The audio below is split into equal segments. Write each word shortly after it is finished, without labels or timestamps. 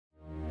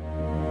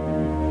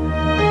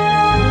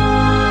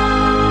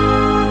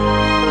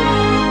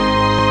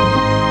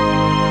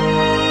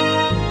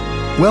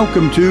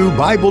Welcome to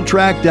Bible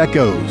Tract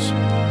Echoes.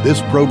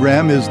 This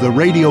program is the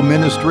radio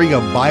ministry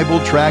of Bible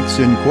Tracts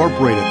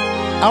Incorporated.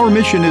 Our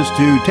mission is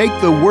to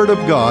take the Word of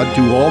God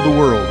to all the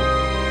world.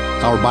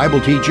 Our Bible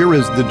teacher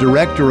is the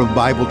director of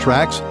Bible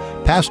Tracts,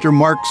 Pastor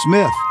Mark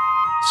Smith.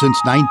 Since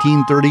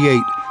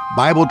 1938,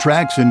 Bible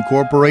Tracts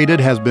Incorporated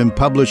has been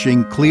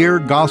publishing clear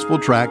gospel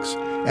tracts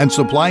and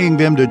supplying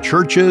them to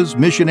churches,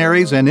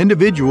 missionaries, and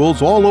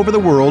individuals all over the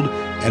world,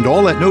 and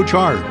all at no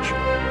charge.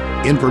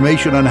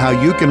 Information on how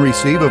you can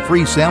receive a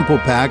free sample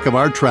pack of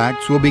our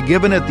tracts will be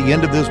given at the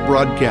end of this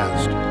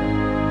broadcast.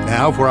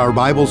 Now for our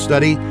Bible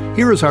study,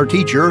 here is our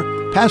teacher,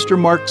 Pastor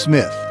Mark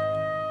Smith.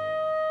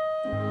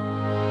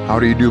 How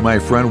do you do, my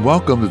friend?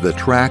 Welcome to the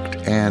Tract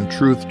and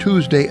Truth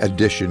Tuesday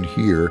edition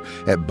here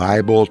at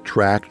Bible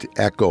Tract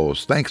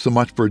Echoes. Thanks so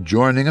much for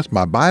joining us.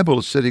 My Bible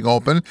is sitting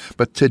open,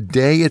 but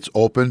today it's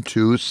open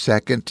to 2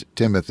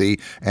 Timothy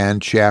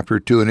and chapter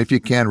 2. And if you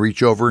can,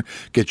 reach over,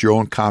 get your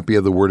own copy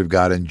of the Word of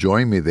God and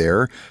join me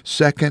there.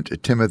 2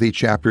 Timothy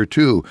chapter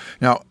 2.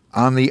 Now,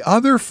 on the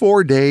other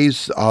 4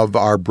 days of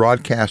our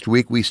broadcast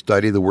week, we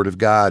study the Word of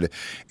God.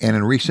 And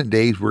in recent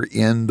days, we're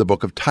in the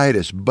book of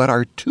Titus. But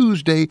our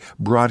Tuesday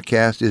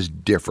broadcast is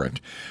different.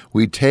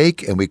 We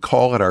take and we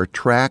call it our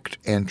Tract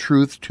and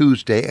Truth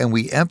Tuesday, and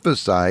we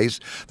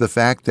emphasize the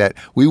fact that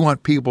we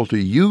want people to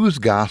use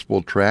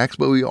gospel tracts,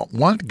 but we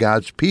want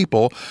God's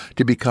people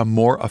to become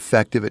more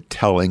effective at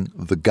telling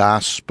the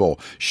gospel,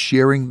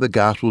 sharing the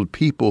gospel with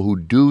people who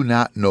do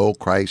not know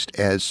Christ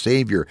as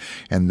Savior.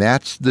 And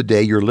that's the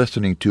day you're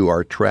listening to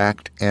our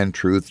Tract and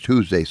Truth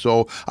Tuesday.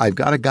 So I've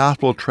got a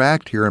gospel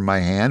tract here in my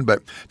hand,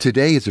 but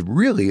today is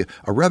really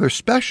a rather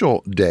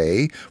special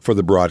day for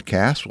the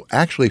broadcast,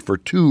 actually for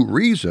two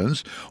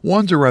reasons.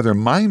 One's a rather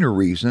minor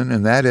reason,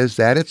 and that is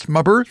that it's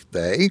my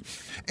birthday,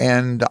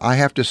 and I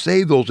have to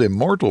say those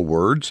immortal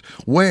words,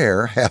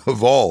 where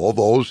have all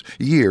those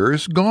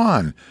years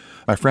gone?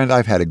 My friend,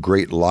 I've had a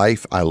great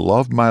life. I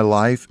love my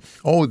life.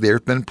 Oh,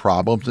 there's been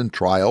problems and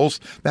trials.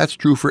 That's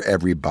true for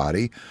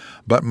everybody.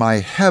 But my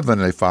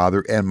heavenly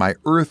Father and my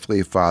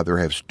earthly Father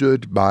have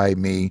stood by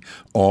me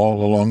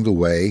all along the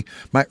way.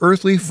 My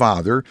earthly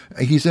father,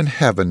 he's in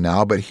heaven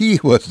now, but he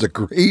was the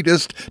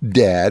greatest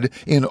dad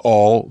in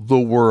all the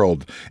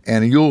world.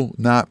 And you'll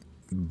not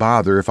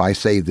bother if I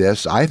say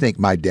this. I think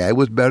my dad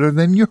was better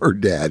than your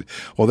dad.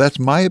 Well, that's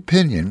my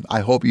opinion.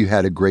 I hope you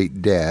had a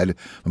great dad.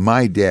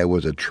 My dad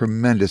was a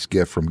tremendous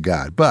gift from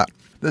God. But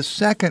the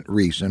second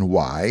reason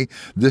why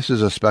this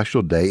is a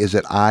special day is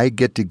that I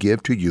get to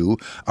give to you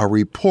a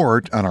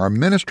report on our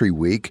ministry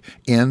week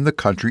in the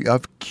country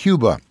of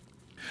Cuba.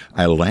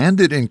 I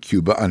landed in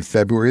Cuba on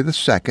February the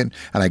 2nd,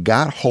 and I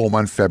got home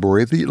on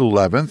February the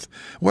 11th.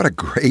 What a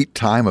great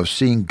time of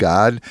seeing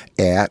God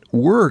at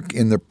work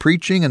in the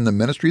preaching and the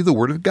ministry of the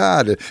Word of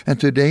God. And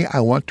today I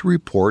want to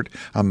report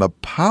on the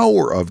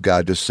power of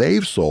God to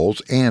save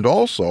souls and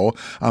also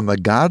on the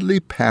godly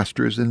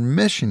pastors and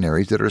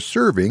missionaries that are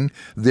serving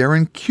there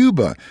in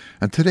Cuba.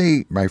 And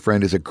today, my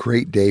friend, is a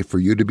great day for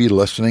you to be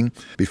listening.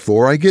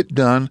 Before I get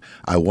done,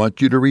 I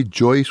want you to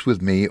rejoice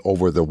with me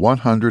over the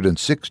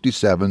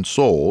 167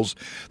 souls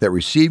that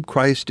received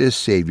Christ as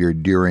Savior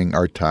during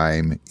our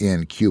time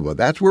in Cuba.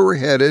 That's where we're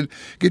headed.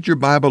 Get your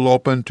Bible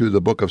open to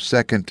the book of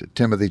 2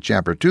 Timothy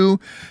chapter 2.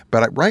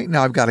 But right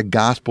now I've got a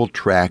gospel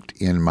tract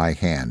in my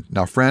hand.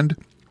 Now, friend,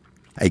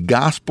 a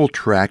gospel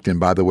tract, and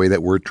by the way,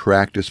 that word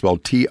tract is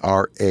spelled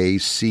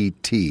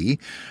T-R-A-C-T.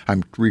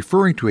 I'm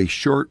referring to a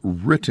short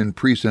written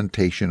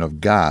presentation of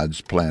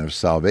God's plan of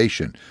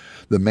salvation.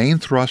 The main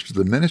thrust of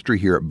the ministry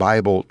here at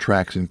Bible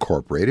Tracts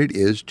Incorporated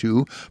is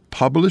to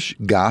publish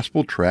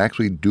gospel tracts.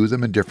 We do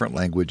them in different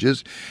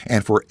languages,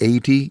 and for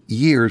 80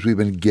 years we've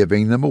been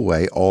giving them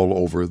away all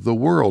over the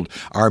world.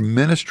 Our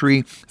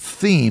ministry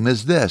theme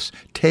is this: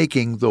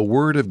 taking the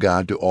Word of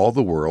God to all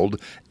the world,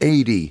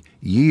 80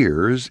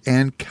 years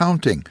and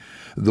counting.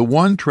 The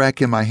one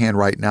tract in my hand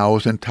right now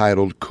is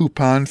entitled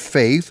Coupon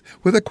Faith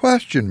with a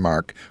question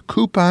mark.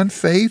 Coupon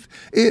Faith?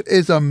 It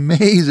is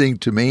amazing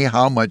to me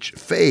how much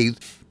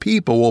faith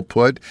people will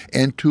put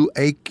into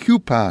a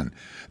coupon.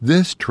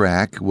 This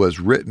tract was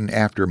written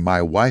after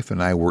my wife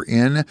and I were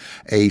in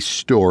a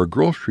store,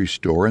 grocery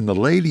store, and the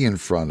lady in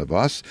front of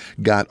us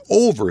got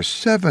over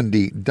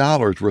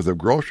 $70 worth of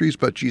groceries,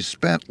 but she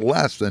spent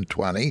less than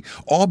 $20,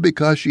 all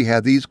because she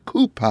had these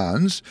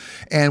coupons,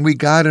 and we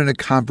got in a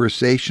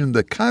conversation.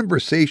 The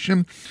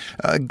conversation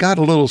got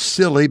a little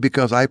silly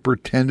because I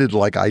pretended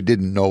like I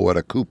didn't know what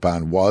a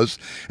coupon was,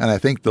 and I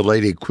think the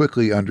lady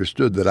quickly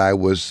understood that I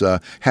was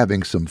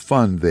having some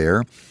fun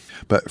there.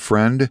 But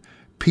friend,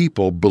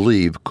 people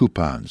believe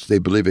coupons. They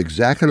believe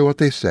exactly what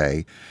they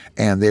say,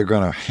 and they're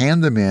going to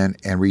hand them in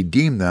and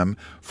redeem them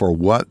for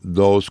what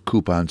those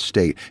coupons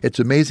state. It's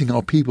amazing how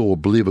people will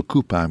believe a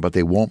coupon, but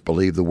they won't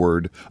believe the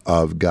Word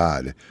of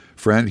God.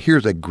 Friend,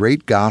 here's a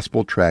great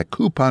gospel tract,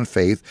 Coupon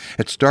Faith.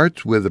 It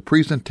starts with a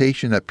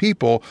presentation that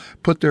people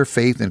put their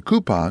faith in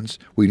coupons.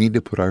 We need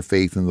to put our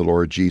faith in the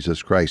Lord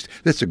Jesus Christ.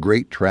 That's a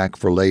great tract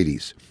for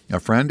ladies. Now,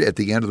 friend, at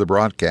the end of the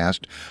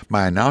broadcast,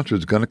 my announcer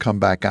is going to come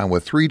back on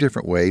with 3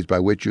 different ways by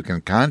which you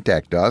can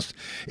contact us.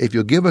 If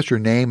you'll give us your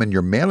name and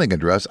your mailing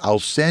address, I'll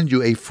send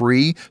you a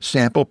free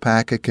sample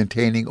packet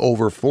containing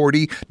over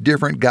 40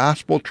 different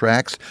gospel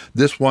tracts.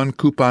 This one,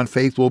 Coupon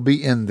Faith, will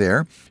be in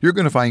there. You're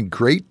going to find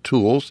great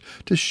tools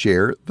to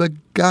share the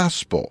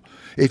gospel.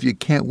 If you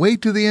can't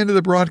wait to the end of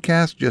the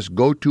broadcast, just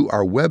go to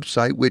our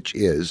website, which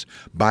is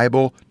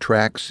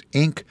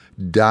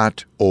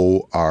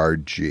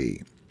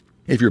BibleTractsInc.org.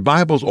 If your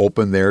Bible's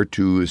open there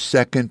to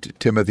 2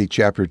 Timothy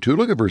chapter 2,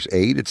 look at verse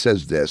 8. It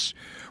says this,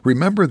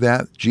 "Remember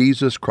that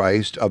Jesus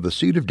Christ of the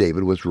seed of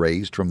David was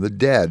raised from the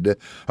dead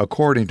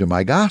according to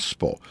my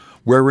gospel,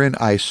 wherein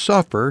I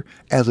suffer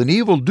as an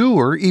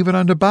evildoer even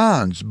unto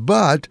bonds.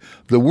 But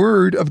the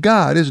word of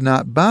God is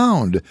not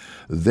bound.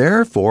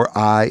 Therefore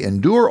I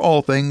endure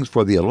all things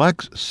for the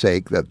elect's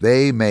sake, that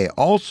they may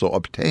also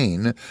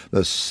obtain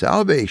the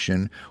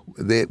salvation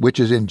which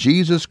is in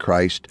Jesus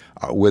Christ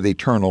with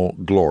eternal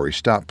glory."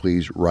 Stop,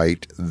 please,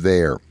 right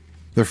there.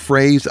 The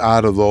phrase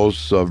out of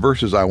those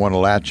verses I want to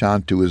latch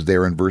on to is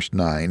there in verse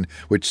 9,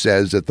 which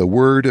says that the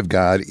word of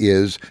God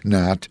is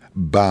not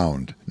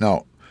bound.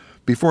 Now,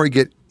 before I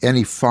get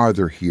any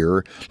farther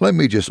here, let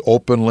me just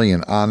openly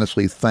and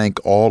honestly thank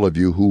all of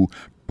you who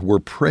were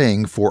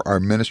praying for our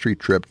ministry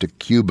trip to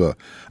Cuba.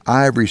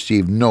 I've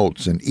received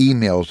notes and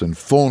emails and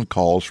phone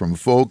calls from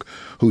folk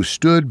who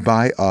stood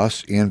by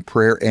us in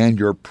prayer, and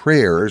your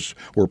prayers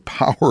were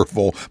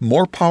powerful,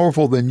 more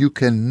powerful than you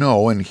can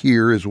know, and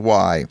here is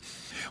why.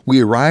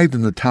 We arrived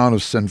in the town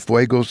of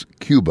Cienfuegos,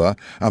 Cuba,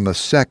 on the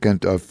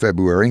 2nd of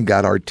February and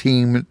got our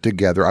team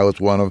together. I was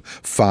one of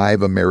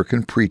 5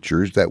 American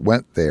preachers that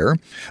went there.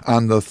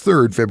 On the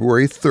 3rd,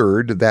 February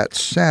 3rd, that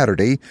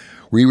Saturday,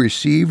 we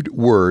received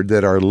word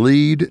that our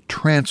lead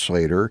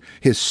translator,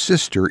 his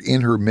sister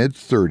in her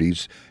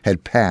mid-30s,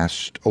 had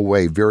passed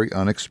away, very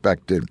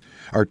unexpected.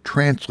 Our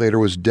translator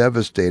was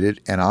devastated,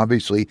 and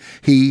obviously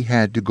he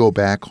had to go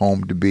back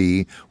home to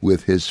be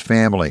with his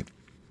family.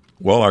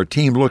 Well, our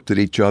team looked at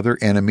each other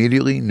and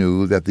immediately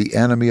knew that the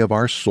enemy of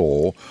our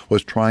soul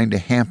was trying to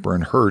hamper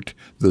and hurt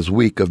this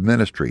week of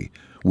ministry.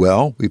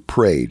 Well, we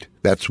prayed.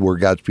 That's where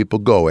God's people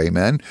go,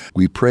 amen?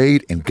 We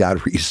prayed and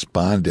God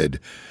responded.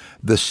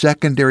 The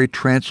secondary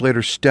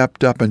translator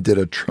stepped up and did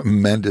a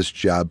tremendous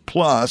job.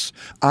 Plus,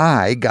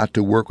 I got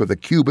to work with a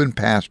Cuban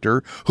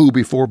pastor who,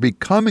 before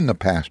becoming a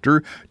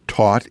pastor,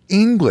 taught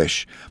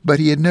English, but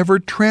he had never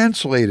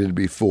translated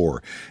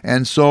before.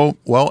 And so,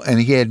 and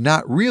he had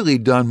not really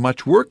done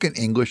much work in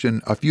English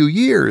in a few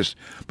years.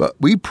 But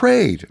we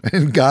prayed,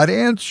 and God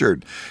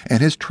answered.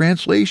 And his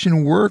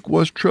translation work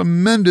was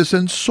tremendous,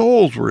 and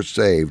souls were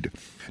saved.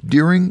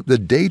 During the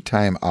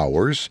daytime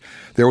hours,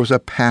 there was a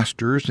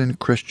pastors and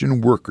Christian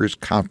workers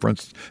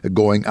conference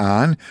going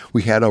on.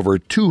 We had over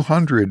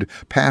 200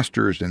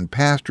 pastors and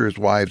pastors'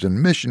 wives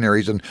and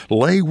missionaries and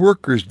lay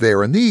workers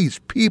there, and these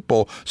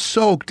people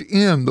soaked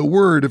in the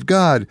Word of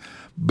God.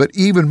 But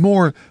even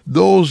more,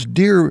 those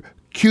dear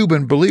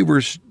Cuban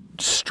believers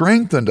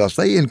strengthened us.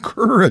 They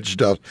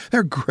encouraged us.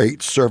 They're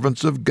great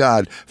servants of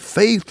God,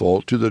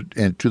 faithful to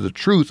the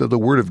truth of the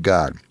Word of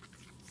God.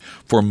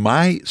 For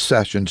my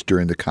sessions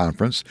during the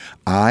conference,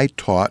 I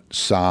taught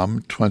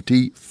Psalm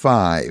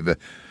 25.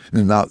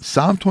 Now,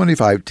 Psalm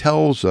 25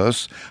 tells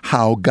us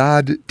how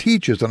God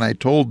teaches, and I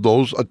told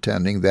those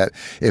attending that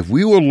if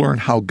we will learn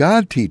how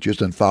God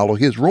teaches and follow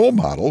His role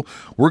model,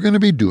 we're going to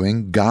be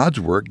doing God's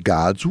work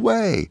God's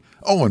way.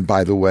 Oh, and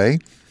by the way,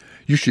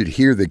 you should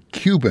hear the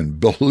Cuban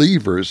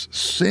believers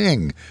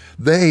sing.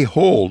 They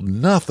hold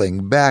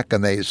nothing back,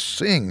 and they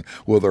sing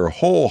with their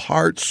whole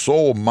heart,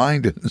 soul,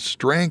 mind, and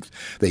strength.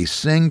 They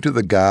sing to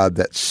the God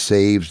that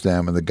saves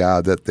them and the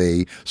God that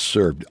they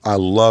served. I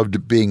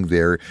loved being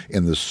there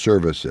in the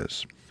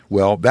services.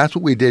 Well, that's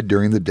what we did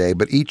during the day,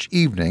 but each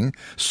evening,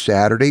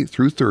 Saturday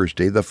through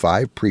Thursday, the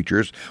 5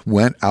 preachers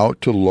went out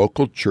to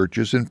local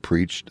churches and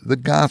preached the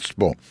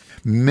gospel.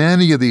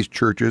 Many of these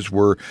churches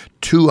were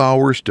 2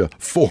 hours to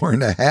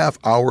 4.5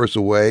 hours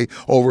away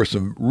over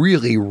some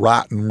really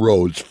rotten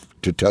roads,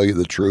 to tell you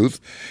the truth.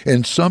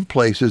 In some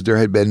places, there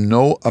had been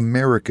no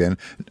American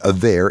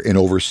there in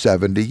over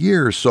 70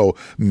 years, so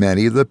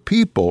many of the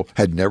people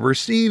had never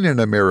seen an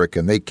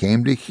American. They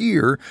came to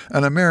hear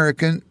an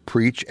American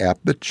preach at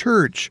the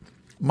church.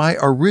 My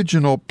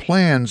original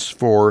plans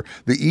for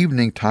the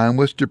evening time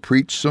was to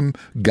preach some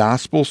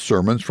gospel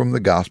sermons from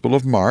the Gospel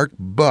of Mark,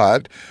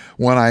 but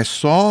when I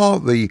saw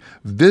the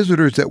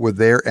visitors that were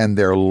there and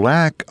their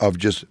lack of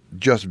just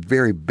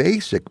very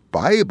basic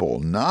Bible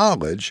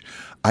knowledge,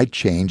 I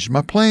changed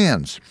my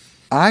plans.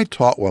 I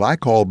taught what I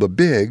call the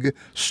big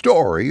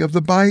story of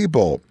the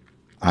Bible.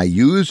 I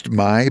used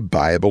my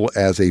Bible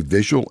as a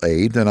visual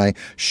aid, and I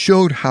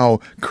showed how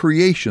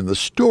creation, the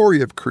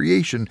story of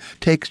creation,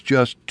 takes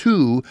just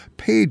 2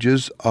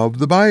 pages of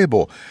the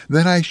Bible.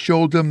 Then I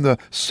showed them the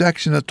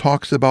section that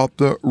talks about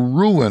the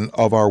ruin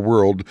of our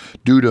world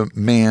due to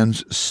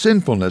man's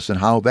sinfulness, and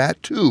how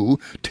that too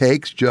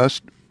takes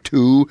just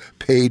 2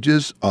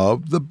 pages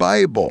of the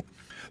Bible.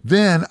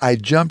 Then I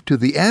jumped to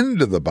the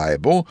end of the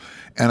Bible,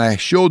 and I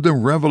showed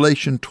them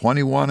Revelation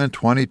 21 and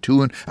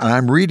 22, and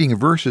I'm reading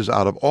verses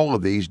out of all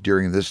of these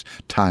during this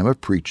time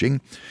of preaching.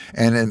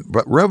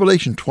 But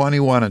Revelation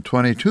 21 and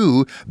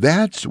 22,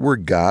 that's where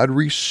God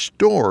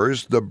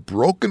restores the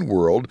broken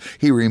world.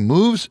 He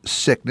removes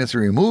sickness, He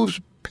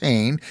removes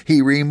pain,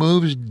 He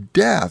removes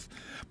death.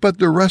 But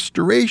the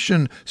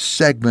restoration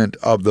segment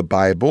of the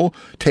Bible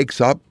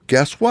takes up,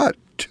 guess what?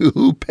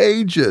 2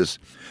 pages.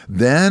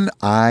 Then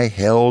I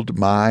held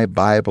my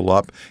Bible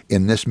up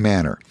in this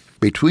manner.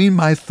 Between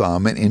my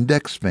thumb and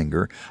index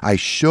finger, I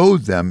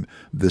showed them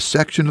the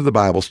section of the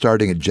Bible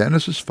starting at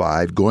Genesis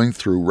 5, going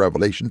through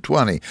Revelation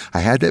 20. I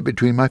had that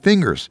between my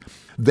fingers.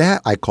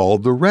 That I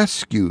called the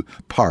rescue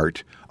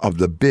part of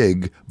the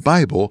big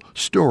Bible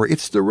story.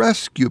 It's the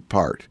rescue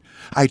part.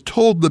 I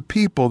told the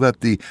people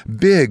that the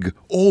big,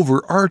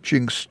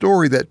 overarching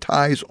story that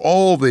ties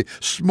all the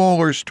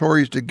smaller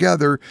stories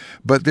together,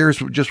 but there's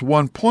just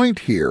one point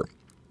here.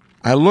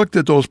 I looked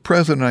at those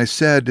present and I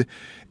said,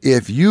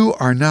 if you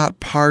are not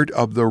part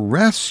of the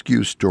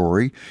rescue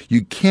story,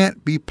 you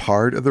can't be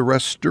part of the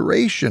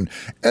restoration.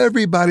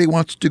 Everybody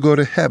wants to go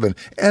to heaven.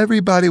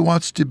 Everybody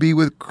wants to be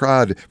with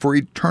God for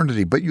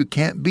eternity, but you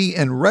can't be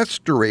in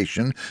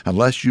restoration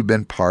unless you've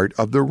been part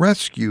of the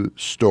rescue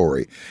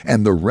story.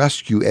 And the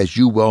rescue, as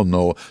you well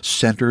know,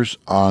 centers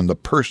on the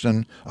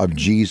person of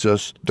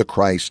Jesus the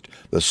Christ,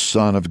 the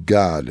Son of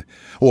God.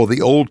 Well,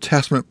 the Old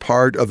Testament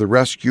part of the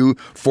rescue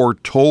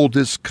foretold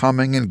His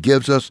coming and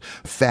gives us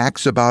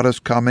facts about His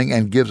coming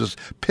and gives us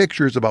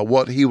pictures about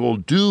what He will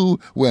do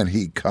when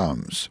He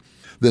comes.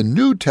 The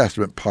New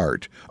Testament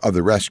part of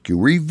the rescue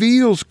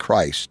reveals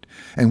Christ,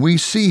 and we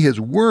see His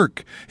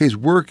work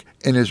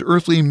in His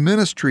earthly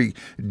ministry,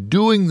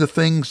 doing the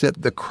things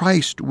that the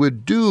Christ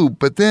would do,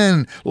 but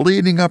then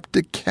leading up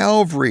to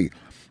Calvary.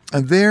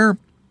 And there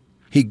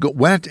He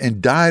went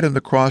and died on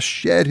the cross,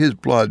 shed His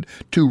blood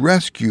to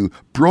rescue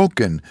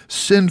broken,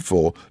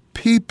 sinful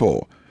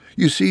people.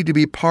 You see, to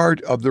be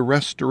part of the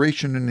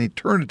restoration in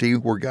eternity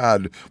where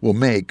God will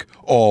make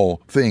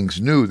all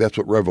things new. That's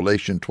what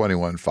Revelation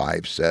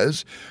 21:5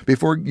 says.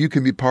 Before you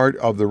can be part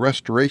of the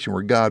restoration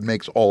where God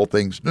makes all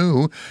things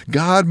new,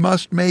 God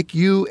must make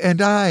you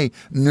and I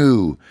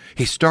new.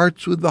 He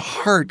starts with the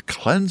heart,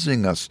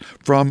 cleansing us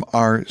from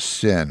our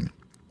sin.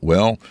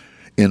 Well,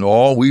 in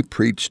all, we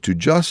preached to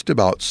just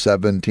about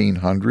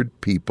 1,700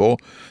 people,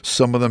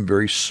 some of them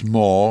very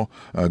small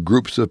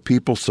groups of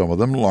people, some of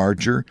them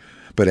larger.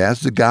 But as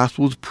the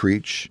gospel was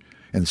preached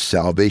and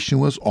salvation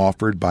was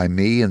offered by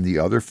me and the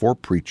other 4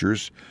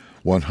 preachers,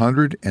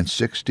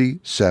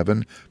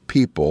 167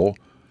 people,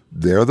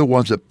 they're the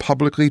ones that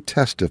publicly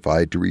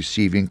testified to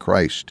receiving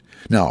Christ.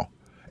 Now,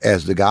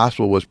 as the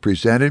gospel was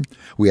presented,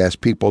 we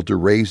asked people to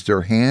raise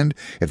their hand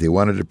if they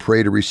wanted to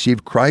pray to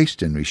receive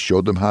Christ, and we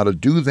showed them how to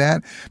do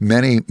that.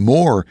 Many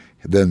more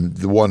than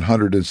the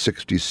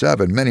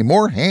 167. Many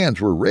more hands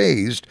were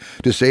raised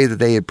to say that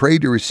they had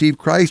prayed to receive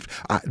Christ.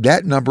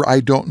 That number I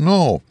don't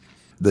know.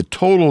 The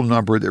total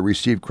number that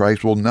received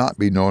Christ will not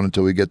be known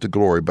until we get to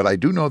glory. But I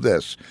do know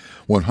this.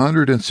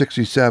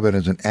 167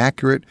 is an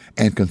accurate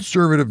and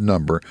conservative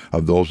number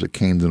of those that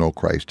came to know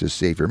Christ as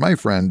Savior. My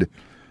friend,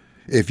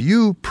 if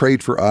you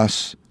prayed for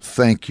us,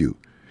 thank you.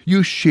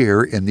 You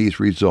share in these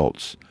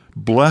results.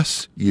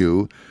 Bless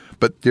you.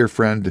 But, dear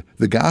friend,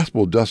 the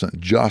gospel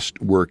doesn't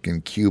just work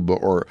in Cuba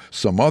or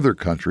some other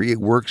country. It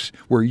works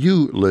where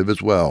you live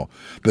as well.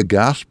 The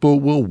gospel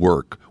will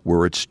work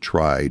where it's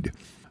tried.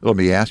 Let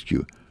me ask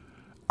you,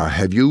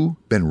 have you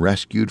been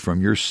rescued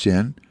from your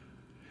sin?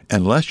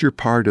 Unless you're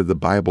part of the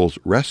Bible's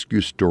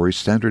rescue story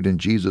centered in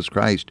Jesus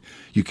Christ,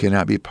 you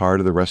cannot be part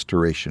of the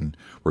restoration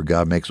where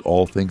God makes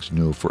all things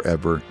new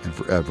forever and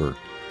forever.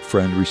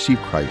 Friend, receive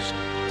Christ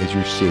as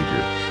your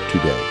Savior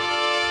today.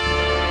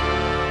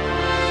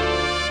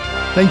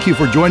 Thank you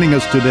for joining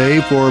us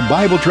today for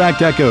Bible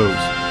Tract Echoes.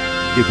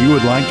 If you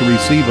would like to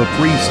receive a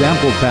free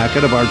sample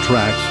packet of our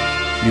tracts,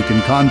 you can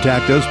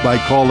contact us by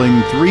calling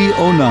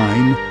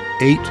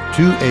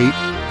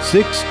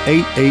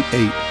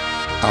 309-828-6888.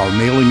 Our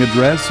mailing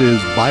address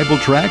is Bible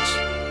Tracts,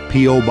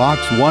 P.O.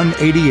 Box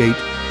 188,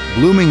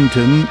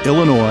 Bloomington,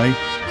 Illinois,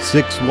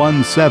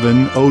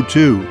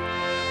 61702.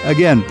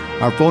 Again,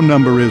 our phone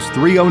number is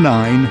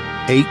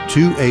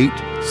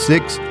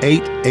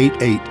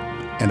 309-828-6888.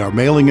 And our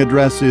mailing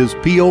address is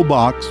P.O.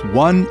 Box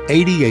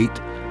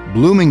 188,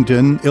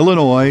 Bloomington,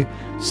 Illinois,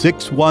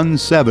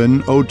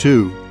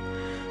 61702.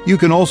 You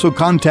can also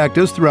contact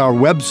us through our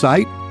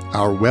website.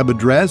 Our web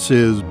address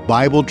is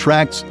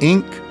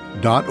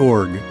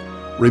BibleTractsInc.org.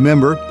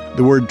 Remember,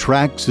 the word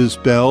tracts is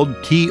spelled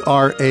Tracts.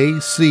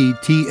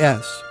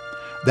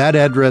 That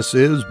address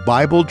is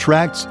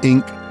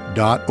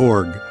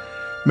BibleTractsInc.org.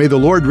 May the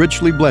Lord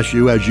richly bless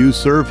you as you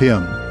serve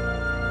Him.